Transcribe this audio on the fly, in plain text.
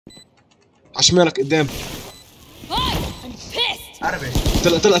عشمالك قدام. عربي.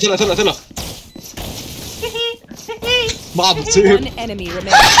 طلع ما بتصير.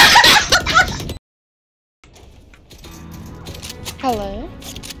 Hello.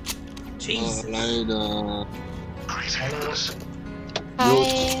 Jeez.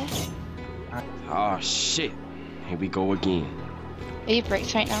 Hi. Oh shit. Here we go again. Are you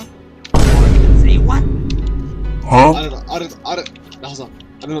breaks right now? Say what? عرض لحظة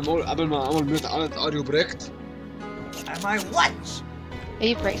قبل ما اعمل ميوت are you breaked? Am I what? Are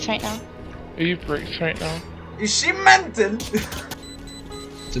you breaks right now? Are you breaks right now? Is she mental?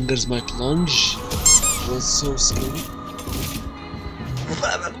 Tinder's my lunge was so scary.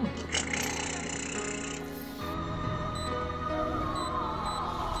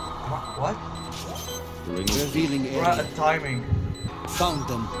 What? Revealing We're out of timing. Found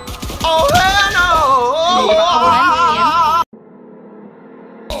them. Oh no!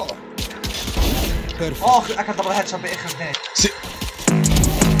 Perfect. Oh, ik had double headshot bij nee.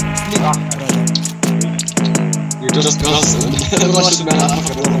 You just cross rush man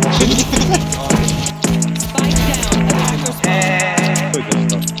after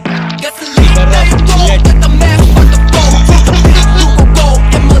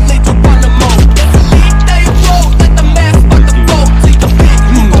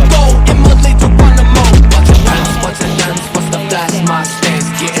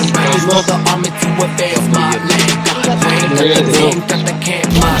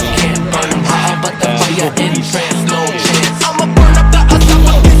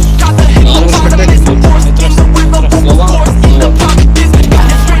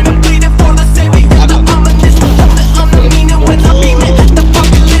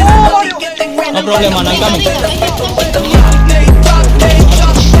No problema, no coming.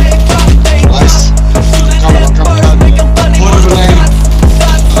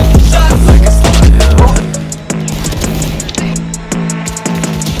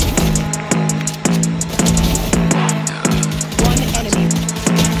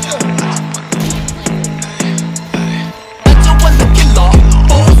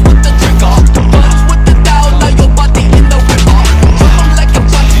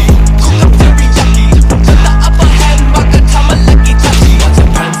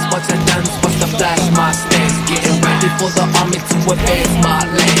 For the army to advance my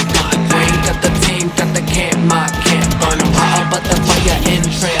lane. Got the brain, got the team, got the camp, my camp. Burn them hotter, but the fire in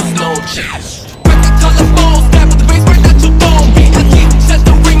trance, no chance. Break the collar bones, stab with the bass, break out your bone. Beat the deep, set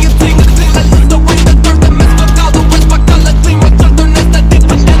the ring.